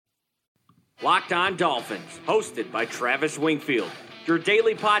Locked On Dolphins, hosted by Travis Wingfield, your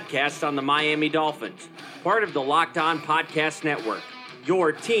daily podcast on the Miami Dolphins, part of the Locked On Podcast Network,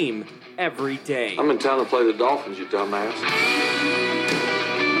 your team every day. I'm in town to play the Dolphins, you dumbass.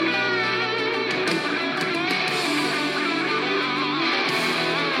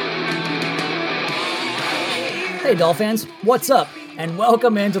 Hey Dolphins, what's up? And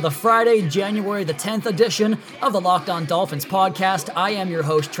welcome into the Friday, January the 10th edition of the Locked On Dolphins podcast. I am your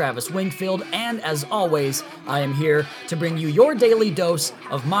host, Travis Wingfield, and as always, I am here to bring you your daily dose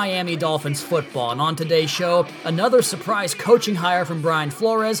of Miami Dolphins football. And on today's show, another surprise coaching hire from Brian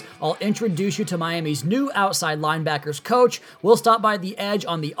Flores. I'll introduce you to Miami's new outside linebackers coach. We'll stop by the edge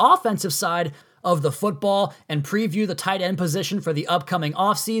on the offensive side of the football and preview the tight end position for the upcoming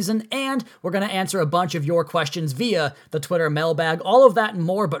offseason, and we're going to answer a bunch of your questions via the Twitter mailbag, all of that and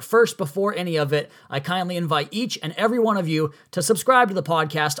more. But first, before any of it, I kindly invite each and every one of you to subscribe to the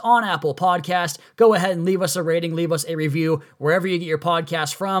podcast on Apple Podcast. Go ahead and leave us a rating, leave us a review wherever you get your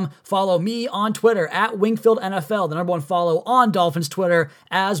podcast from. Follow me on Twitter at Wingfield NFL, the number one follow on Dolphins Twitter,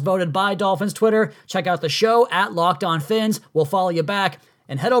 as voted by Dolphins Twitter. Check out the show at Locked On Fins. We'll follow you back.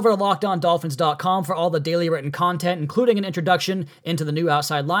 And head over to LockedOnDolphins.com for all the daily written content, including an introduction into the new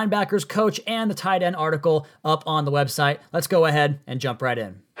outside linebackers coach and the tight end article up on the website. Let's go ahead and jump right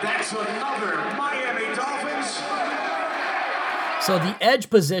in. That's another Miami Dolphins. So the edge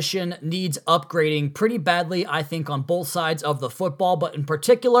position needs upgrading pretty badly, I think, on both sides of the football, but in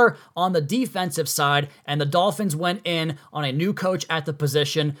particular on the defensive side. And the Dolphins went in on a new coach at the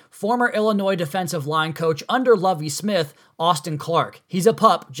position, former Illinois defensive line coach under Lovie Smith, Austin Clark. He's a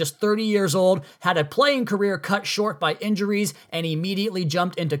pup, just 30 years old, had a playing career cut short by injuries, and immediately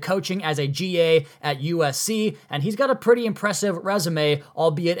jumped into coaching as a GA at USC. And he's got a pretty impressive resume,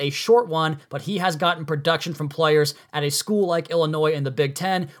 albeit a short one, but he has gotten production from players at a school like Illinois in the Big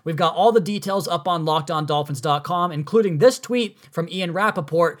Ten. We've got all the details up on LockedOnDolphins.com, including this tweet from Ian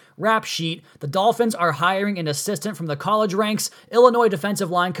Rappaport, Rap Sheet. The Dolphins are hiring an assistant from the college ranks. Illinois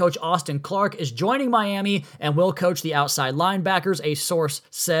defensive line coach Austin Clark is joining Miami and will coach the outside linebackers, a source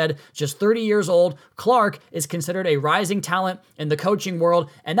said. Just 30 years old, Clark is considered a rising talent in the coaching world,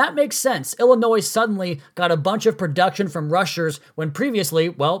 and that makes sense. Illinois suddenly got a bunch of production from rushers when previously,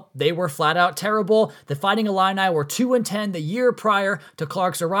 well, they were flat out terrible. The Fighting Illini were 2-10 the year prior to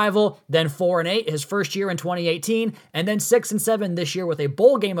Clark's arrival, then 4-8 his first year in 2018, and then 6-7 this year with a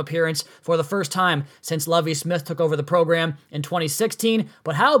bowl game appearance for the first time since Lovie Smith took over the program in 2016.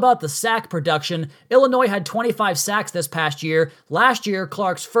 But how about the sack production? Illinois had 25 sacks this past year. Last year,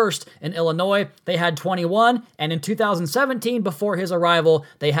 Clark's first in Illinois, they had 21, and in 2017, before his arrival,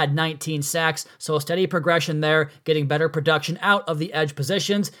 they had 19 sacks, so a steady progression there, getting better production out of the edge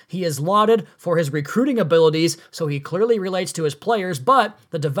positions. He is lauded for his recruiting abilities, so he clearly relates to his players, but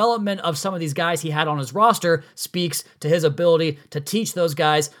the development of some of these guys he had on his roster speaks to his ability to teach those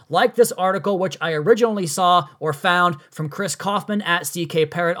guys, like this article, which I originally saw or found from Chris Kaufman at CK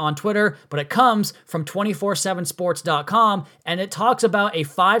Parrott on Twitter, but it comes from 247sports.com, and it talks about a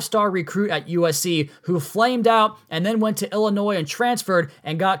 5-star recruit at USC who flamed out and then went to Illinois and transferred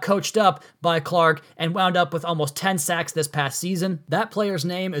and got coached up by Clark and wound up with almost 10 sacks this past season. That player's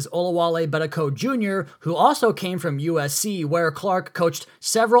name is Olawale Bedeco Jr., who also came from USC, where Clark coached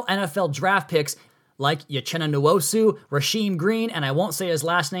several NFL draft picks like Uchenna Nwosu, Rasheem Green, and I won't say his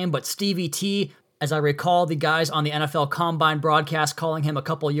last name, but Stevie T. As I recall, the guys on the NFL Combine broadcast calling him a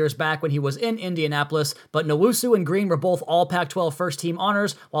couple years back when he was in Indianapolis, but Nwosu and Green were both all Pac-12 first-team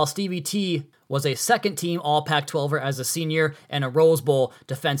honors, while Stevie T was a second-team all Pac-12er as a senior and a Rose Bowl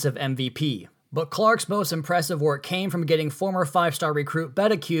defensive MVP. But Clark's most impressive work came from getting former 5-star recruit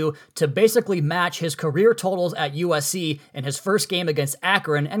Bedeco to basically match his career totals at USC in his first game against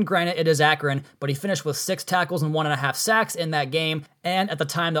Akron, and granted it is Akron, but he finished with 6 tackles and 1.5 sacks in that game, and at the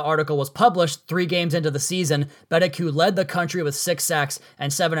time the article was published, 3 games into the season, Bedeco led the country with 6 sacks and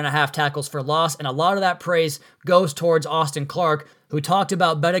 7.5 tackles for loss, and a lot of that praise goes towards Austin Clark, who talked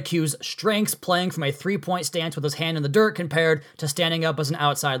about Bedeco's strengths playing from a three-point stance with his hand in the dirt compared to standing up as an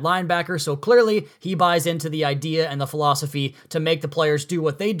outside linebacker. So clearly, he buys into the idea and the philosophy to make the players do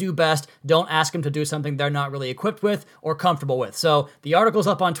what they do best. Don't ask them to do something they're not really equipped with or comfortable with. So the article's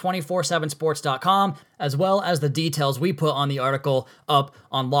up on 247sports.com, as well as the details we put on the article up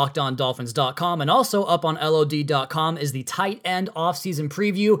on LockedOnDolphins.com, and also up on LOD.com is the tight end offseason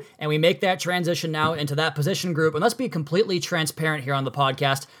preview, and we make that transition now into that position group. And let's be completely transparent here on the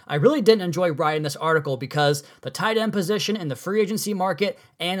podcast. I really didn't enjoy writing this article because the tight end position in the free agency market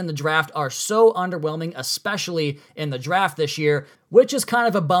and in the draft are so underwhelming, especially in the draft this year, which is kind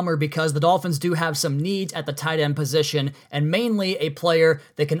of a bummer because the Dolphins do have some needs at the tight end position, and mainly a player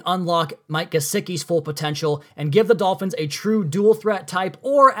that can unlock Mike Gesicki's full potential and give the Dolphins a true dual threat type,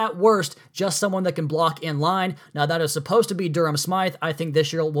 or at worst, just someone that can block in line. Now, that is supposed to be Durham Smythe. I think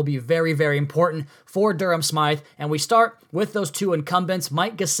this year will be very, very important for Durham Smythe, and we start with those two incumbents.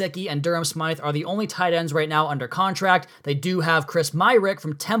 Mike Gesicki and Durham Smythe are the only tight ends right now under contract. They do have Chris Myrick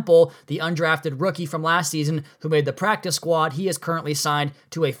from Temple, the undrafted rookie from last season who made the practice squad. He is currently signed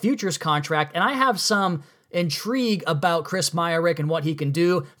to a futures contract, and I have some intrigue about Chris Myrick and what he can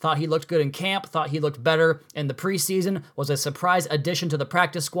do. Thought he looked good in camp, thought he looked better in the preseason, was a surprise addition to the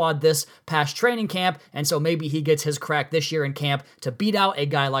practice squad this past training camp, and so maybe he gets his crack this year in camp to beat out a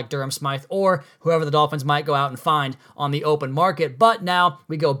guy like Durham Smythe or whoever the Dolphins might go out and find on the open market. But now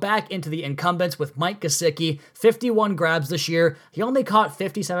we go back into the incumbents with Mike Gesicki, 51 grabs this year. He only caught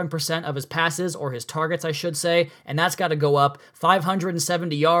 57% of his passes, or his targets, I should say, and that's got to go up.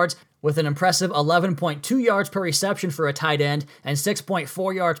 570 yards. With an impressive 11.2 yards per reception for a tight end and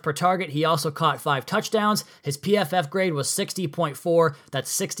 6.4 yards per target. He also caught 5 touchdowns. His PFF grade was 60.4.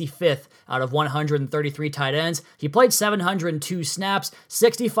 That's 65th out of 133 tight ends. He played 702 snaps,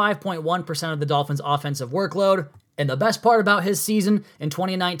 65.1% of the Dolphins' offensive workload. And the best part about his season in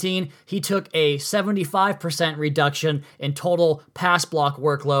 2019, he took a 75% reduction in total pass block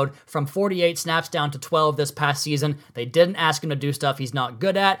workload from 48 snaps down to 12 this past season. They didn't ask him to do stuff he's not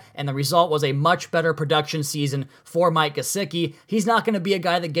good at, and the result was a much better production season for Mike Gesicki. He's not going to be a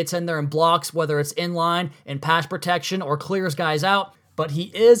guy that gets in there and blocks, whether it's in line, in pass protection, or clears guys out, but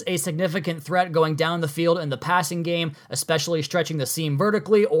he is a significant threat going down the field in the passing game, especially stretching the seam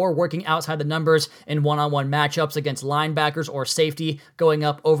vertically or working outside the numbers in one-on-one matchups against linebackers or safety, going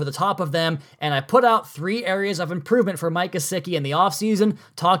up over the top of them. And I put out 3 areas of improvement for Mike Gesicki in the offseason,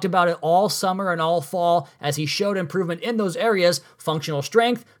 talked about it all summer and all fall as he showed improvement in those areas: functional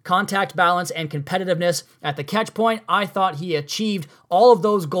strength, contact balance, and competitiveness at the catch point. I thought he achieved all of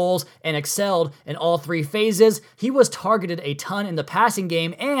those goals and excelled in all 3 phases. He was targeted a ton in the passing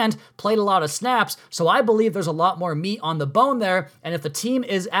game and played a lot of snaps, so I believe there's a lot more meat on the bone there, and if the team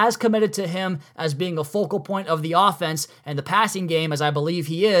is as committed to him as being a focal point of the offense and the passing game as I believe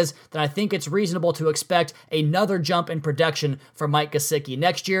he is, then I think it's reasonable to expect another jump in production for Mike Gesicki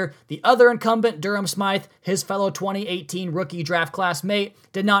next year. The other incumbent, Durham Smythe, his fellow 2018 rookie draft class mate,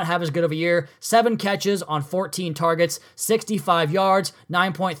 did not have as good of a year. 7 catches on 14 targets, 65 yards,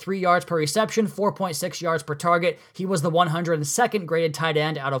 9.3 yards per reception, 4.6 yards per target. He was the 102nd graded tight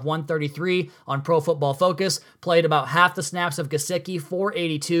end out of 133 on Pro Football Focus, played about half the snaps of Gesicki,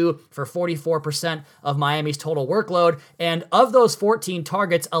 482 for 44% of Miami's total workload, and of those 14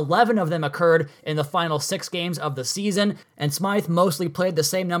 targets, 11 of them occurred in the final 6 games of the season, and Smythe mostly played the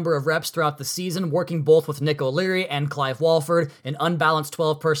same number of reps throughout the season, working both with Nick O'Leary and Clive Walford in unbalanced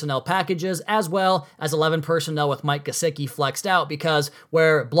 12 personnel packages, as well as 11 personnel with Mike Gesicki flexed out, because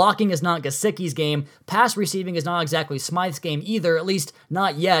where blocking is not Gesicki's game, pass receiving is not exactly Smythe's game either, at least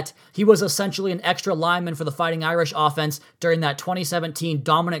not yet. He was essentially an extra lineman for the Fighting Irish offense during that 2017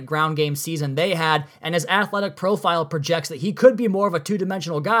 dominant ground game season they had, and his athletic profile projects that he could be more of a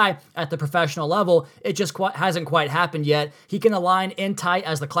two-dimensional guy at the professional level. It just hasn't quite happened yet. He can align in tight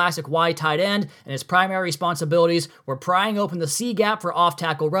as the classic Y tight end, and his primary responsibilities were prying open the C gap for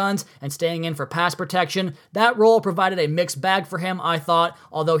off-tackle runs and staying in for pass protection. That role provided a mixed bag for him, I thought,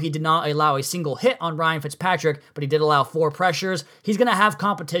 although he did not allow a single hit on Ryan Fitzpatrick, but he did allow 4 pressures. He's going to have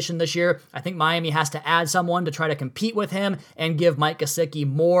competition this year. I think Miami has to add someone to try to compete with him and give Mike Gesicki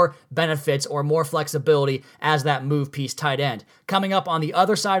more benefits or more flexibility as that move piece tight end. Coming up on the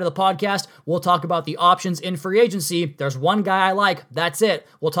other side of the podcast, we'll talk about the options in free agency. There's one guy I like. That's it.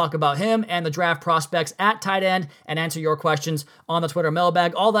 We'll talk about him and the draft prospects at tight end and answer your questions on the Twitter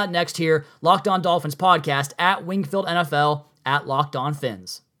mailbag. All that next here. Locked On Dolphins podcast at Wingfield NFL at Locked On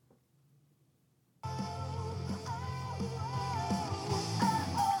Fins.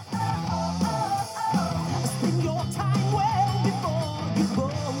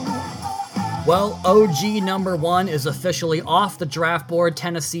 Well, OG number 1 is officially off the draft board.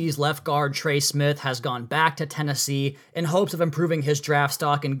 Tennessee's left guard Trey Smith has gone back to Tennessee in hopes of improving his draft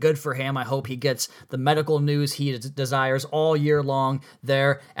stock, and good for him. I hope he gets the medical news he desires all year long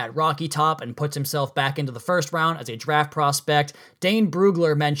there at Rocky Top and puts himself back into the first round as a draft prospect. Dane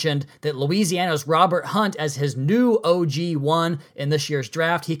Brugler mentioned that Louisiana's Robert Hunt as his new OG1 in this year's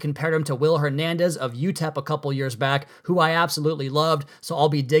draft. He compared him to Will Hernandez of UTEP a couple years back, who I absolutely loved, so I'll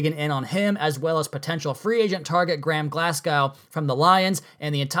be digging in on him as as well as potential free agent target Graham Glasgow from the Lions,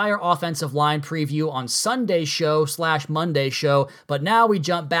 and the entire offensive line preview on Sunday's show / Monday show. But now we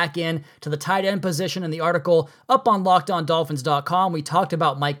jump back in to the tight end position in the article up on LockedOnDolphins.com. We talked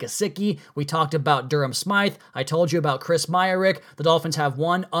about Mike Gesicki. We talked about Durham Smythe. I told you about Chris Myarick. The Dolphins have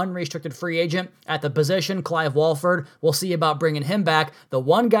one unrestricted free agent at the position, Clive Walford. We'll see about bringing him back. The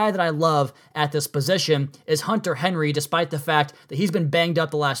one guy that I love at this position is Hunter Henry, despite the fact that he's been banged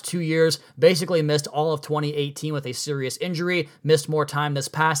up the last 2 years, basically missed all of 2018 with a serious injury, missed more time this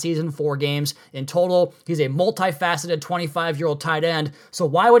past season, 4 games in total. He's a multifaceted 25-year-old tight end, so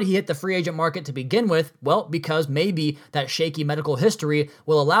why would he hit the free agent market to begin with? Well, because maybe that shaky medical history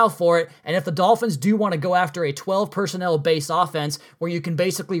will allow for it, and if the Dolphins do want to go after a 12 personnel based offense where you can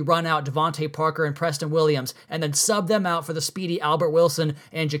basically run out Devontae Parker and Preston Williams and then sub them out for the speedy Albert Wilson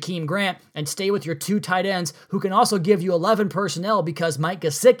and Jakeem Grant and stay with your 2 tight ends who can also give you 11 personnel because Mike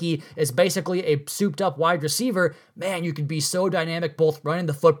Gesicki is basically a souped up wide receiver, man, you could be so dynamic both running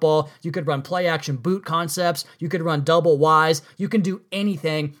the football, you could run play action boot concepts, you could run double Ys, you can do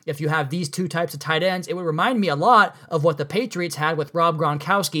anything if you have these 2 types of tight ends. It would remind me a lot of what the Patriots had with Rob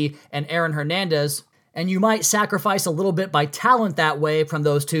Gronkowski and Aaron Hernandez. And you might sacrifice a little bit by talent that way from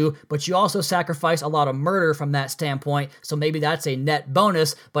those 2, but you also sacrifice a lot of murder from that standpoint, so maybe that's a net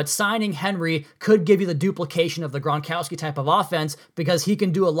bonus. But signing Henry could give you the duplication of the Gronkowski type of offense because he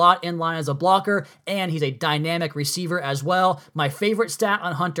can do a lot in line as a blocker, and he's a dynamic receiver as well. My favorite stat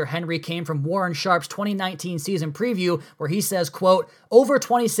on Hunter Henry came from Warren Sharp's 2019 season preview, where he says, quote, over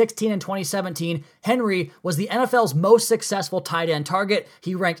 2016 and 2017, Henry was the NFL's most successful tight end target.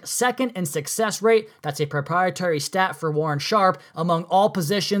 He ranked 2nd in success rate. That's a proprietary stat for Warren Sharp among all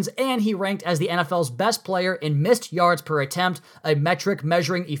positions, and he ranked as the NFL's best player in missed yards per attempt, a metric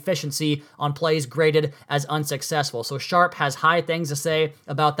measuring efficiency on plays graded as unsuccessful. So Sharp has high things to say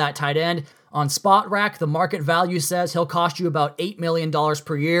about that tight end. On SpotRack, the market value says he'll cost you about $8 million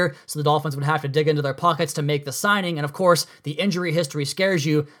per year, so the Dolphins would have to dig into their pockets to make the signing, and of course, the injury history scares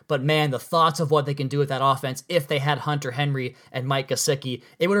you, but man, the thoughts of what they can do with that offense if they had Hunter Henry and Mike Gesicki,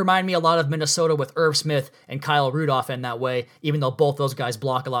 it would remind me a lot of Minnesota with Irv Smith and Kyle Rudolph in that way, even though both those guys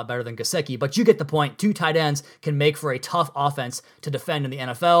block a lot better than Gesicki, but you get the point. 2 tight ends can make for a tough offense to defend in the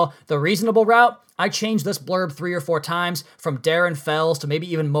NFL. The reasonable route, I changed this blurb 3 or 4 times from Darren Fells to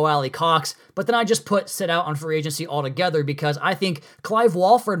maybe even Mo Alley Cox, but then I just put sit out on free agency altogether because I think Clive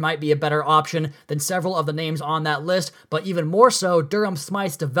Walford might be a better option than several of the names on that list, but even more so, Durham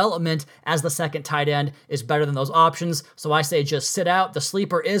Smythe's development as the 2nd tight end is better than those options, so I say just sit out. The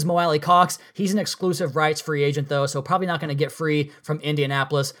sleeper is Mo Alley Cox. He's an exclusive rights free agent though, so probably not going to get free from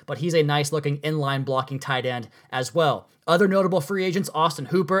Indianapolis, but he's a nice looking inline blocking tight end as well. Other notable free agents, Austin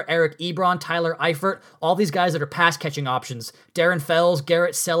Hooper, Eric Ebron, Tyler Eifert, all these guys that are pass-catching options. Darren Fells,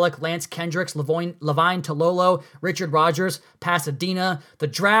 Garrett Selleck, Lance Kendricks, Levine Tololo, Richard Rogers, Pasadena. The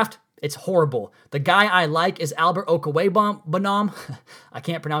draft, it's horrible. The guy I like is Albert Okwuegbunam. I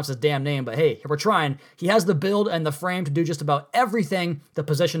can't pronounce his damn name, but hey, we're trying. He has the build and the frame to do just about everything the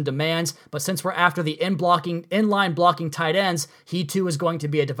position demands, but since we're after the inline blocking tight ends, he too is going to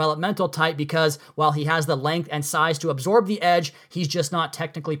be a developmental type because while he has the length and size to absorb the edge, he's just not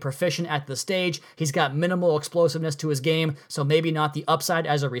technically proficient at the stage. He's got minimal explosiveness to his game, so maybe not the upside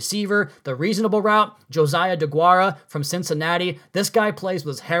as a receiver. The reasonable route, Josiah DeGuara from Cincinnati. This guy plays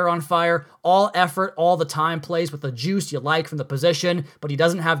with his hair on fire, all effort, all the time, plays with the juice you like from the position, but he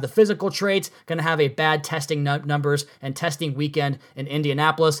doesn't have the physical traits, going to have a bad testing numbers and testing weekend in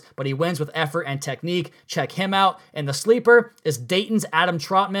Indianapolis, but he wins with effort and technique. Check him out. And the sleeper is Dayton's Adam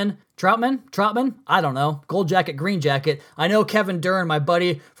Trautman. Troutman? I don't know. Gold jacket, green jacket. I know Kevin Dern, my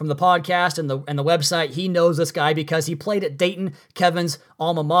buddy from the podcast and the website, he knows this guy because he played at Dayton, Kevin's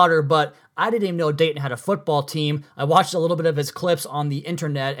alma mater, but I didn't even know Dayton had a football team. I watched a little bit of his clips on the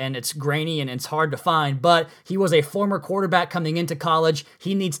internet, and it's grainy and it's hard to find, but he was a former quarterback coming into college.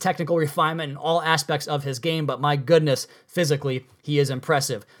 He needs technical refinement in all aspects of his game, but my goodness, physically, he is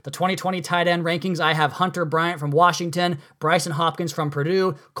impressive. The 2020 tight end rankings, I have Hunter Bryant from Washington, Bryson Hopkins from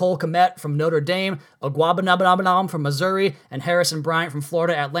Purdue, Cole Kmet from Notre Dame, Okwuegbunam from Missouri, and Harrison Bryant from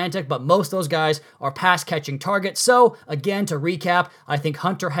Florida Atlantic, but most of those guys are pass-catching targets. So, again, to recap, I think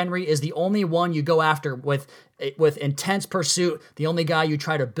Hunter Henry is the only one you go after with with intense pursuit, the only guy you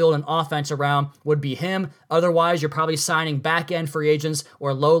try to build an offense around would be him. Otherwise, you're probably signing back-end free agents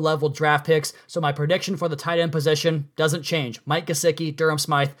or low-level draft picks. So my prediction for the tight end position doesn't change. Mike Gesicki, Durham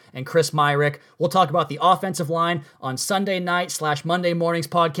Smythe, and Chris Myrick. We'll talk about the offensive line on Sunday night/Monday morning's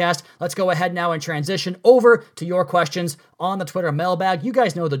podcast. Let's go ahead now and transition over to your questions on the Twitter mailbag. You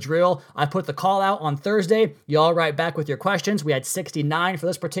guys know the drill. I put the call out on Thursday. You all write back with your questions. We had 69 for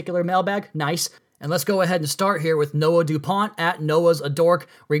this particular mailbag. Nice. And let's go ahead and start here with Noah DuPont at Noah's a Dork.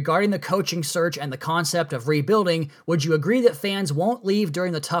 Regarding the coaching search and the concept of rebuilding, would you agree that fans won't leave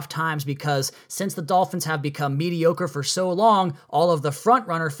during the tough times because since the Dolphins have become mediocre for so long, all of the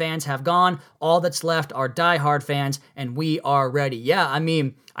front-runner fans have gone, all that's left are diehard fans, and we are ready? Yeah, I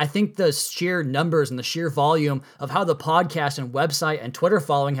mean, I think the sheer numbers and the sheer volume of how the podcast and website and Twitter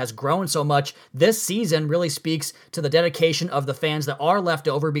following has grown so much this season really speaks to the dedication of the fans that are left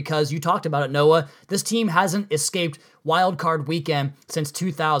over, because you talked about it, Noah. This team hasn't escaped wild card weekend since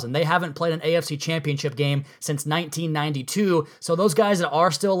 2000. They haven't played an AFC championship game since 1992. So those guys that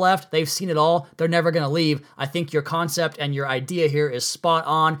are still left, they've seen it all. They're never going to leave. I think your concept and your idea here is spot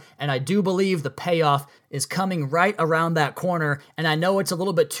on. And I do believe the payoff is coming right around that corner. And I know it's a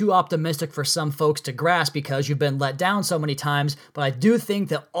little bit too optimistic for some folks to grasp because you've been let down so many times, but I do think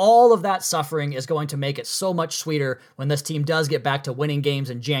that all of that suffering is going to make it so much sweeter when this team does get back to winning games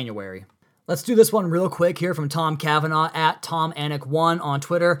in January. Let's do this one real quick here from Tom Cavanaugh at TomAnik1 on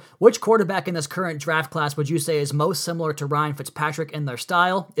Twitter. Which quarterback in this current draft class would you say is most similar to Ryan Fitzpatrick in their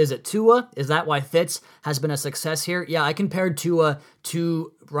style? Is it Tua? Is that why Fitz has been a success here? Yeah, I compared Tua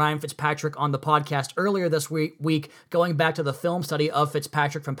to Ryan Fitzpatrick on the podcast earlier this week, going back to the film study of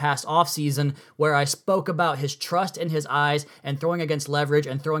Fitzpatrick from past offseason, where I spoke about his trust in his eyes and throwing against leverage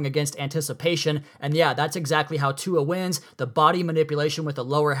and throwing against anticipation. And yeah, that's exactly how Tua wins. The body manipulation with the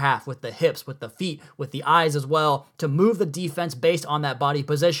lower half, with the hips, with the feet, with the eyes as well, to move the defense based on that body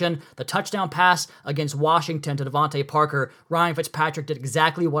position. The touchdown pass against Washington to Devontae Parker, Ryan Fitzpatrick did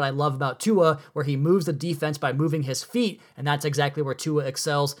exactly what I love about Tua, where he moves the defense by moving his feet, and that's exactly where Tua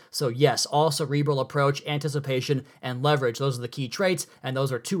excels. So yes, all cerebral approach, anticipation, and leverage. Those are the key traits, and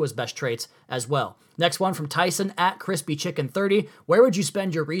those are Tua's best traits as well. Next one from Tyson at CrispyChicken30. Where would you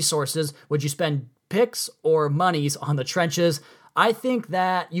spend your resources? Would you spend picks or monies on the trenches? I think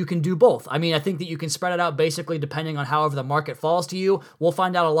that you can do both. I mean, I think that you can spread it out basically depending on however the market falls to you. We'll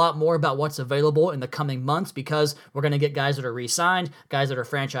find out a lot more about what's available in the coming months because we're going to get guys that are re-signed, guys that are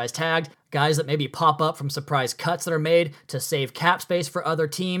franchise tagged, guys that maybe pop up from surprise cuts that are made to save cap space for other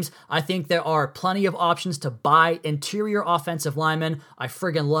teams. I think there are plenty of options to buy interior offensive linemen. I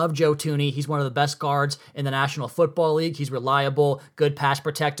friggin' love Joe Thuney. He's one of the best guards in the National Football League. He's reliable, good pass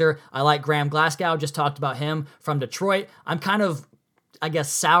protector. I like Graham Glasgow, just talked about him from Detroit. I'm kind of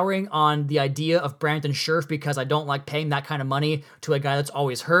souring on the idea of Brandon Scherff because I don't like paying that kind of money to a guy that's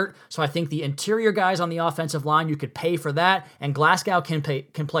always hurt. So I think the interior guys on the offensive line, you could pay for that. And Glasgow can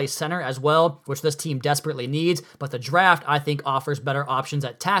play center as well, which this team desperately needs. But the draft, I think, offers better options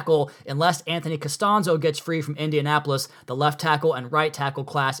at tackle. Unless Anthony Costanzo gets free from Indianapolis, the left tackle and right tackle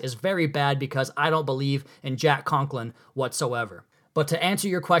class is very bad because I don't believe in Jack Conklin whatsoever. But to answer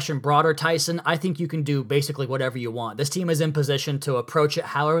your question broader, Tyson, I think you can do basically whatever you want. This team is in position to approach it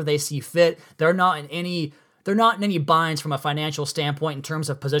however they see fit. They're not in any binds from a financial standpoint in terms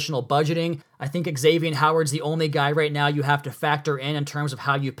of positional budgeting. I think Xavier Howard's the only guy right now you have to factor in terms of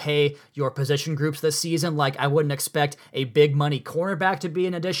how you pay your position groups this season. Like, I wouldn't expect a big money cornerback to be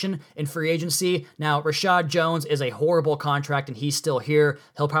an addition in free agency. Now, Rashad Jones is a horrible contract and he's still here.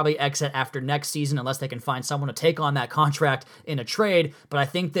 He'll probably exit after next season unless they can find someone to take on that contract in a trade. But I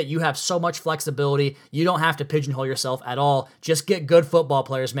think that you have so much flexibility. You don't have to pigeonhole yourself at all. Just get good football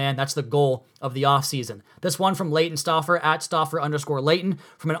players, man. That's the goal of the offseason. This one from Leighton Stauffer at Stauffer_Leighton.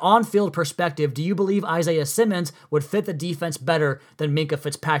 From an on-field perspective, do you believe Isaiah Simmons would fit the defense better than Minkah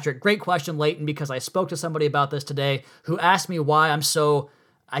Fitzpatrick? Great question, Leighton, because I spoke to somebody about this today who asked me why I'm so,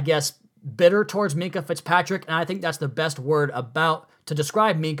 bitter towards Minkah Fitzpatrick, and I think that's the best word to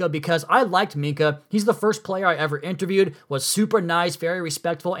describe Minkah because I liked Minkah. He's the first player I ever interviewed, was super nice, very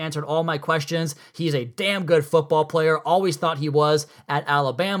respectful, answered all my questions. He's a damn good football player, always thought he was at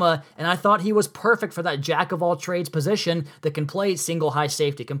Alabama, and I thought he was perfect for that jack-of-all-trades position that can play single high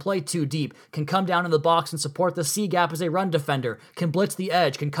safety, can play two deep, can come down in the box and support the C-gap as a run defender, can blitz the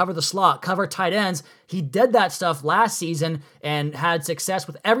edge, can cover the slot, cover tight ends. He did that stuff last season and had success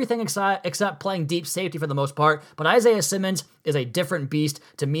with everything except playing deep safety for the most part, but Isaiah Simmons is a different beast.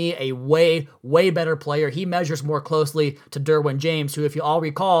 To me, a way, way better player. He measures more closely to Derwin James, who, if you all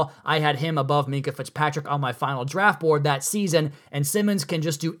recall, I had him above Minkah Fitzpatrick on my final draft board that season, and Simmons can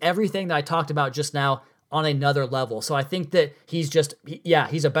just do everything that I talked about just now on another level. So I think that he's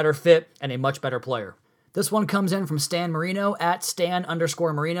a better fit and a much better player. This one comes in from Stan Marino at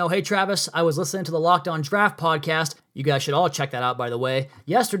Stan_Marino. Hey Travis, I was listening to the Locked On Draft podcast. You guys should all check that out, by the way.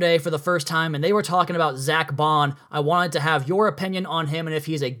 Yesterday, for the first time, and they were talking about Zach Bond. I wanted to have your opinion on him and if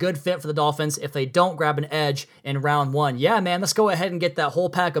he's a good fit for the Dolphins if they don't grab an edge in round 1. Yeah, man, let's go ahead and get that whole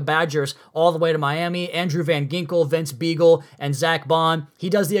pack of Badgers all the way to Miami. Andrew Van Ginkel, Vince Beagle, and Zach Bond. He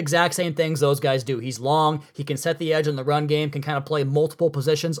does the exact same things those guys do. He's long, he can set the edge in the run game, can kind of play multiple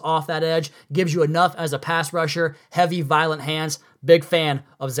positions off that edge, gives you enough as a pass rusher, heavy, violent hands. Big fan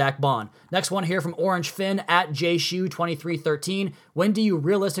of Zach Bond. Next one here from Orange Finn at JShoe2313. When do you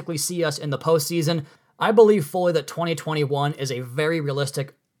realistically see us in the postseason? I believe fully that 2021 is a very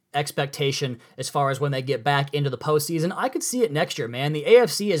realistic expectation as far as when they get back into the postseason. I could see it next year, man. The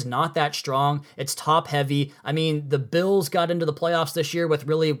AFC is not that strong. It's top heavy. I mean, the Bills got into the playoffs this year with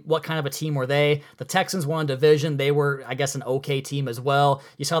really what kind of a team were they? The Texans won a division. They were, I guess, an okay team as well.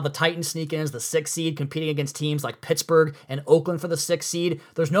 You saw the Titans sneak in as the 6th seed, competing against teams like Pittsburgh and Oakland for the 6th seed.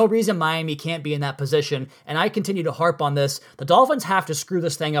 There's no reason Miami can't be in that position, and I continue to harp on this. The Dolphins have to screw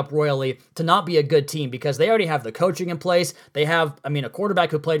this thing up royally to not be a good team because they already have the coaching in place. They have, a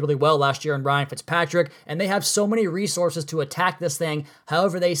quarterback who played really well last year in Ryan Fitzpatrick, and they have so many resources to attack this thing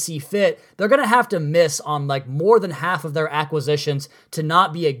however they see fit. They're going to have to miss on like more than half of their acquisitions to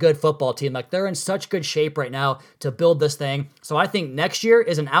not be a good football team. Like they're in such good shape right now to build this thing. So I think next year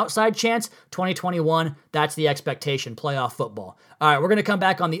is an outside chance. 2021, that's the expectation, playoff football. All right, we're going to come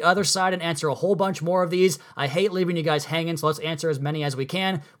back on the other side and answer a whole bunch more of these. I hate leaving you guys hanging, so let's answer as many as we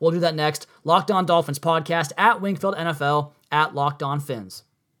can. We'll do that next. Locked On Dolphins podcast at Wingfield NFL at Locked On Fins.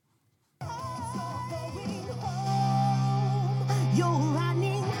 You're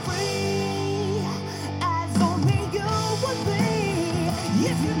running free, as only you would be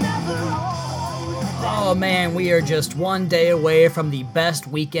if you never owned. Oh man, we are just one day away from the best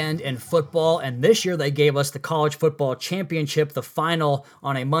weekend in football, and this year they gave us the College Football Championship, the final,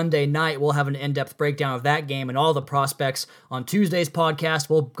 on a Monday night. We'll have an in-depth breakdown of that game and all the prospects on Tuesday's podcast.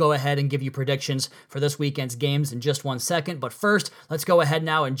 We'll go ahead and give you predictions for this weekend's games in just 1 second, but first, let's go ahead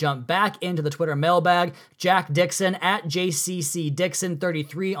now and jump back into the Twitter mailbag. Jack Dixon at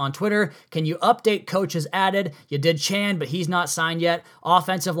JCCDixon33 on Twitter. Can you update coaches added? You did Chan, but he's not signed yet.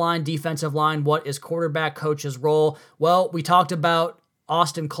 Offensive line, defensive line, what is quarterback coach's role? Well, we talked about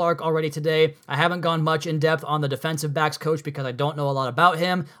Austin Clark already today. I haven't gone much in depth on the defensive backs coach because I don't know a lot about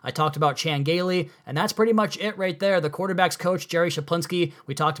him. I talked about Chan Gailey, and that's pretty much it right there. The quarterbacks coach, Jerry Shaplinsky,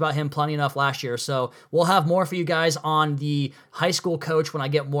 we talked about him plenty enough last year, so we'll have more for you guys on the high school coach when I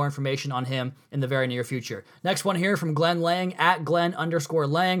get more information on him in the very near future. Next one here from Glenn Lang at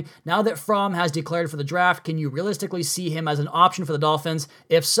Glenn_Lang. Now that Fromm has declared for the draft, can you realistically see him as an option for the Dolphins?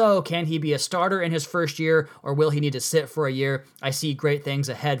 If so, can he be a starter in his first year, or will he need to sit for a year? I see great things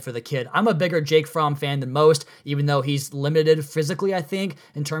ahead for the kid. I'm a bigger Jake Fromm fan than most, even though he's limited physically, I think,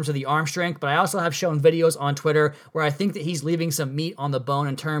 in terms of the arm strength, but I also have shown videos on Twitter where I think that he's leaving some meat on the bone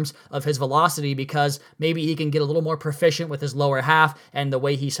in terms of his velocity because maybe he can get a little more proficient with his lower half and the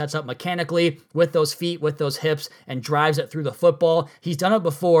way he sets up mechanically with those feet, with those hips, and drives it through the football. He's done it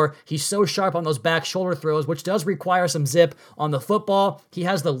before. He's so sharp on those back shoulder throws, which does require some zip on the football. He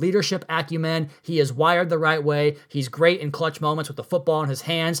has the leadership acumen. He is wired the right way. He's great in clutch moments with the football in his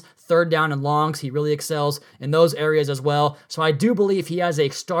hands, third down and longs. He really excels in those areas as well. So I do believe he has a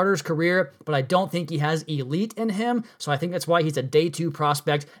starter's career, but I don't think he has elite in him. So I think that's why he's a day 2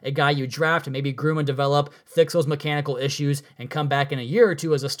 prospect, a guy you draft and maybe groom and develop, fix those mechanical issues, and come back in a year or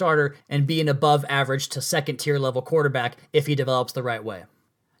two as a starter and be an above average to second tier level quarterback if he develops the right way.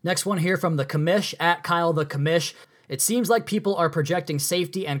 Next one here from the Commish at Kyle the Commish. It seems like people are projecting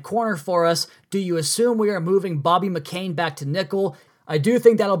safety and corner for us. Do you assume we are moving Bobby McCain back to nickel? I do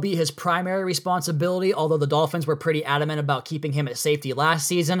think that'll be his primary responsibility, although the Dolphins were pretty adamant about keeping him at safety last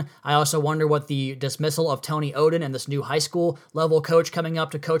season. I also wonder what the dismissal of Tony Oden and this new high school level coach coming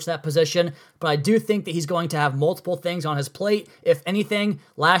up to coach that position, but I do think that he's going to have multiple things on his plate. If anything,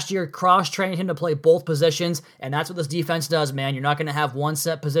 last year cross-trained him to play both positions, and that's what this defense does, man. You're not going to have one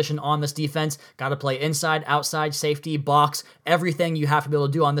set position on this defense. Got to play inside, outside, safety, box, everything you have to be able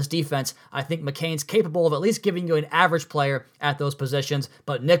to do on this defense. I think McCain's capable of at least giving you an average player at those positions,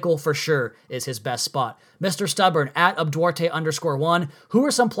 but nickel for sure is his best spot. Mr. Stubborn at Abduarte_1. Who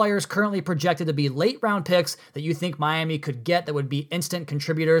are some players currently projected to be late round picks that you think Miami could get that would be instant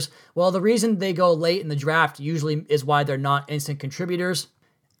contributors? Well, the reason they go late in the draft usually is why they're not instant contributors.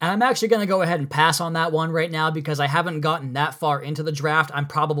 And I'm actually going to go ahead and pass on that one right now because I haven't gotten that far into the draft. I'm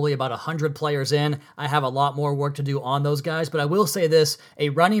probably about 100 players in. I have a lot more work to do on those guys, but I will say this, a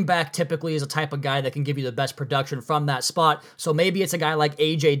running back typically is a type of guy that can give you the best production from that spot. So maybe it's a guy like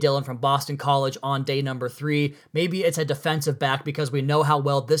A.J. Dillon from Boston College on day number 3. Maybe it's a defensive back because we know how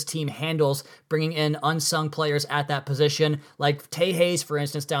well this team handles bringing in unsung players at that position, like Tay Hayes, for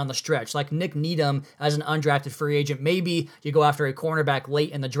instance, down the stretch, like Nick Needham as an undrafted free agent. Maybe you go after a cornerback late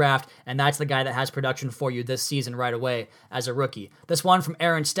in the draft, and that's the guy that has production for you this season right away as a rookie. This one from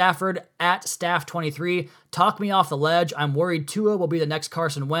Aaron Stafford at Staff23. Talk me off the ledge. I'm worried Tua will be the next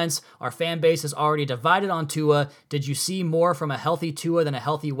Carson Wentz. Our fan base is already divided on Tua. Did you see more from a healthy Tua than a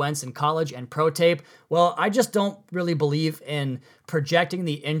healthy Wentz in college and pro tape? Well, I just don't really believe in projecting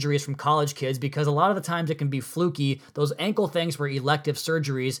the injuries from college kids because a lot of the times it can be fluky. Those ankle things were elective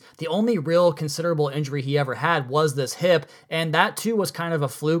surgeries. The only real considerable injury he ever had was this hip, and that too was kind of a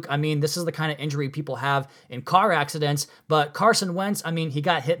fluke. I mean, this is the kind of injury people have in car accidents, but Carson Wentz, I mean, he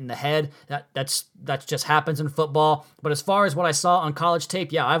got hit in the head. That just happens in football. But as far as what I saw on college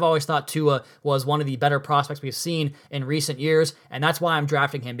tape, yeah, I've always thought Tua was one of the better prospects we've seen in recent years, and that's why I'm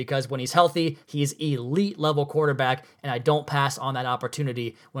drafting him, because when he's healthy, he's elite level quarterback, and I don't pass on that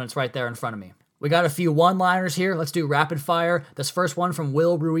opportunity when it's right there in front of me. We got a few one-liners here. Let's do rapid fire. This first one from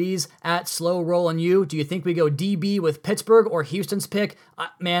Will Ruiz at Slow Rollin' You. Do you think we go DB with Pittsburgh or Houston's pick?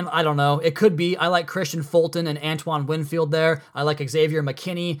 Man, I don't know. It could be. I like Christian Fulton and Antoine Winfield there. I like Xavier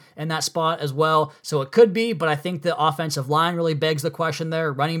McKinney in that spot as well. So it could be, but I think the offensive line really begs the question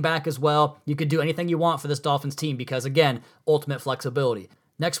there. Running back as well. You could do anything you want for this Dolphins team because, again, ultimate flexibility.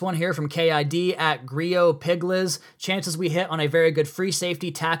 Next one here from KID at Grio Pigliz. Chances we hit on a very good free safety,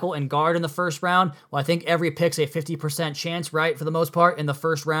 tackle, and guard in the first round. Well, I think every pick's a 50% chance, right, for the most part, in the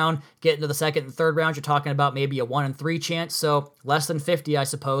first round. Get into the second and third round, you're talking about maybe a 1 in 3 chance, so less than 50, I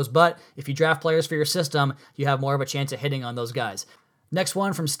suppose. But if you draft players for your system, you have more of a chance of hitting on those guys. Next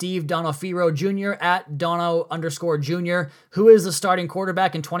one from Steve Donofrio Jr. at Dono_Jr. Who is the starting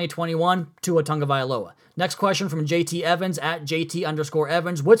quarterback in 2021? Tua Tagovailoa. Next question from JT Evans at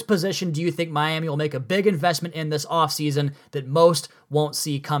JT_Evans. Which position do you think Miami will make a big investment in this offseason that most won't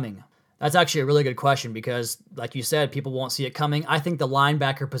see coming? That's actually a really good question because, like you said, people won't see it coming. I think the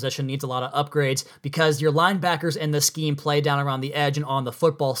linebacker position needs a lot of upgrades because your linebackers in the scheme play down around the edge and on the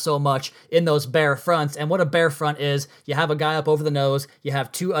football so much in those bare fronts. And what a bare front is, you have a guy up over the nose, you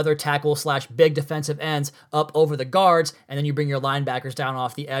have 2 other tackle/big defensive ends up over the guards, and then you bring your linebackers down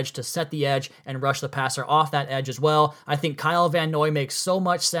off the edge to set the edge and rush the passer off that edge as well. I think Kyle Van Noy makes so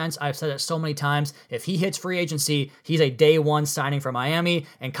much sense. I've said it so many times. If he hits free agency, he's a day 1 signing for Miami.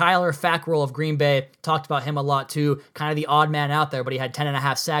 And Kyler Fackrell of Green Bay, talked about him a lot too, kind of the odd man out there, but he had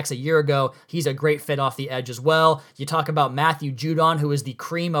 10.5 sacks a year ago. He's a great fit off the edge as well. You talk about Matthew Judon, who is the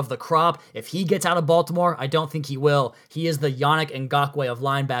cream of the crop. If he gets out of Baltimore, I don't think he will. He is the Yannick Ngakoue of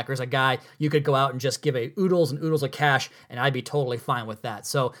linebackers, a guy you could go out and just give a oodles and oodles of cash, and I'd be totally fine with that.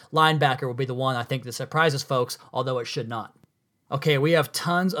 So linebacker will be the one I think that surprises folks, although it should not. Okay, we have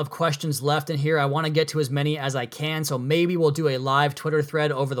tons of questions left in here. I want to get to as many as I can, so maybe we'll do a live Twitter thread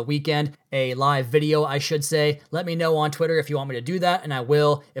over the weekend, a live video, I should say. Let me know on Twitter if you want me to do that, and I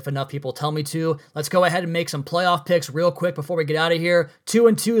will if enough people tell me to. Let's go ahead and make some playoff picks real quick before we get out of here.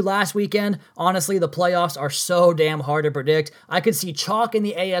 2-2 last weekend. Honestly, the playoffs are so damn hard to predict. I could see chalk in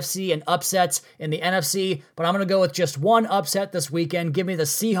the AFC and upsets in the NFC, but I'm going to go with just one upset this weekend. Give me the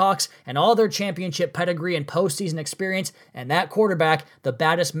Seahawks and all their championship pedigree and postseason experience, and that quarterback, the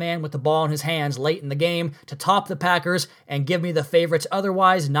baddest man with the ball in his hands late in the game, to top the Packers and give me the favorites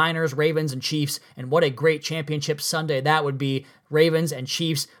otherwise, Niners, Ravens, and Chiefs. And what a great championship Sunday that would be. Ravens and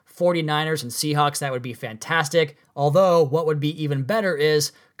Chiefs, 49ers and Seahawks, that would be fantastic. Although, what would be even better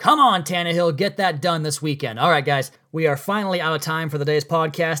is, come on, Tannehill, get that done this weekend. All right, guys, we are finally out of time for the day's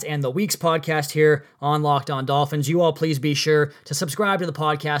podcast and the week's podcast here on Locked On Dolphins. You all please be sure to subscribe to the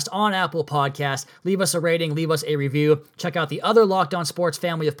podcast on Apple Podcasts. Leave us a rating, leave us a review. Check out the other Locked On Sports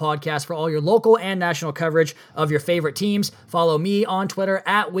family of podcasts for all your local and national coverage of your favorite teams. Follow me on Twitter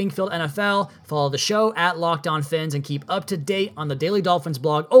at Wingfield NFL. Follow the show at Locked On Fins and keep up to date on the Daily Dolphins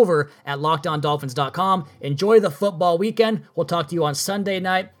blog over at LockedOnDolphins.com. Enjoy the football weekend. We'll talk to you on Sunday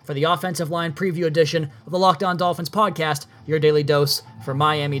night for the offensive line preview edition of the Locked On Dolphins podcast, your daily dose for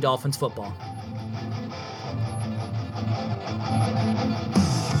Miami Dolphins football.